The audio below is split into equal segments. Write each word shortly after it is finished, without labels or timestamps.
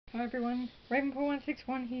Hi everyone,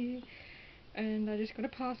 Raven4161 here, and I just got a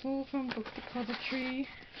parcel from Book Depository,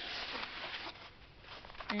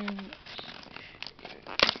 and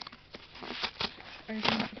I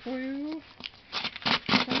opened it for you.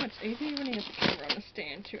 It's so much easier when you have the camera on the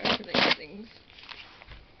stand to open these things.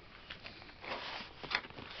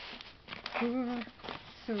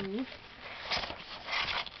 So,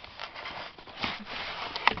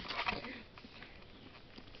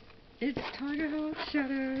 it's Tigerheart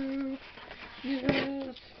Shadow!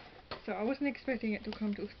 Yes! So I wasn't expecting it to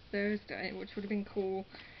come till Thursday, which would have been cool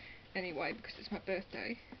anyway because it's my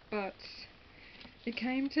birthday, but it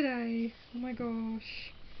came today. Oh my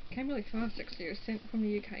gosh. It came really fast actually. It was sent from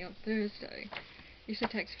the UK on Thursday. It usually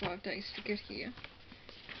takes 5 days to get here.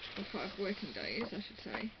 Or 5 working days, I should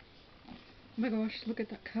say. Oh my gosh, look at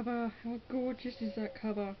that cover. How gorgeous is that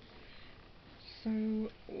cover? So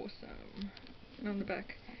awesome. And on the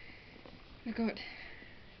back, we've got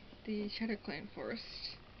the Shadow Clan Forest.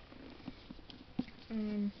 Put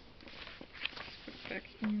it back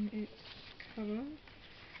in its cover.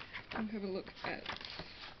 We'll have a look at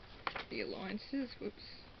the alliances. Whoops.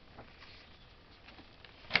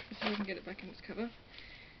 Let's see if I can get it back in its cover.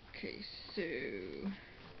 Okay, so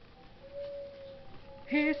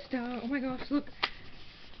Hairstar. Oh my gosh, look.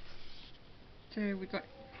 So we've got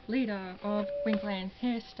leader of Winkland,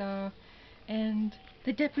 Hairstar, and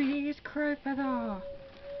the deputy is Crowfeather.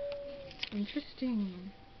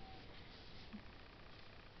 Interesting.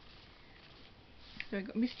 So we've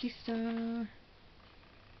got Misty Star,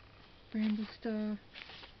 Bramble Star,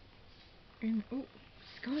 and oh,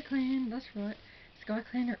 Sky Clan. That's right. Sky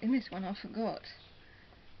Clan are in this one. I forgot.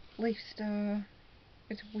 Leaf Star.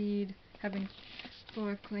 It's weird having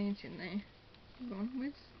 5 clans in there. Gone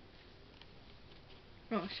with.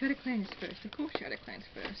 Oh, Shadow Clan is first. Of course Shadow Clan's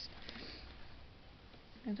first.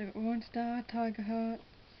 And I've got Orange Star, Tigerheart.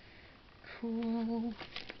 Cool.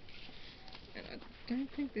 And I don't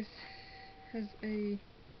think this has a...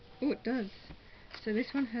 Oh, it does. So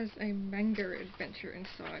this one has a manga adventure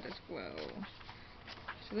inside as well.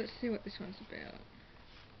 So let's see what this one's about.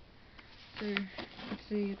 So, let's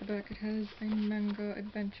see, at the back it has a manga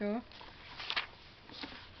adventure.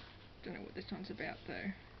 Don't know what this one's about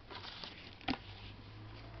though.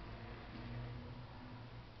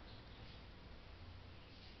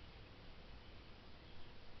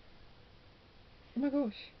 Oh my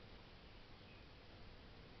gosh.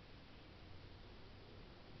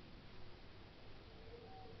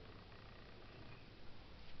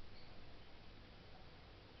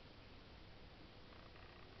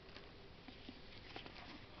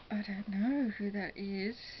 I don't know who that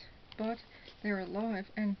is, but they're alive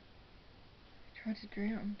and tried to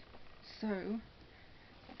drown. So,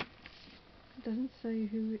 it doesn't say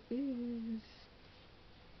who it is.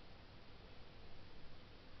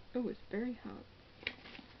 Oh, it's Tigerheart.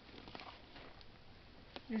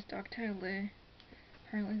 There's Darktail there.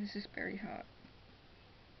 Apparently this is Tigerheart.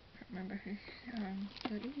 Can't remember who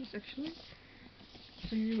that is actually.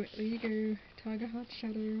 So there you go, Tigerheart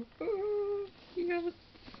Shadow. Oh, yes!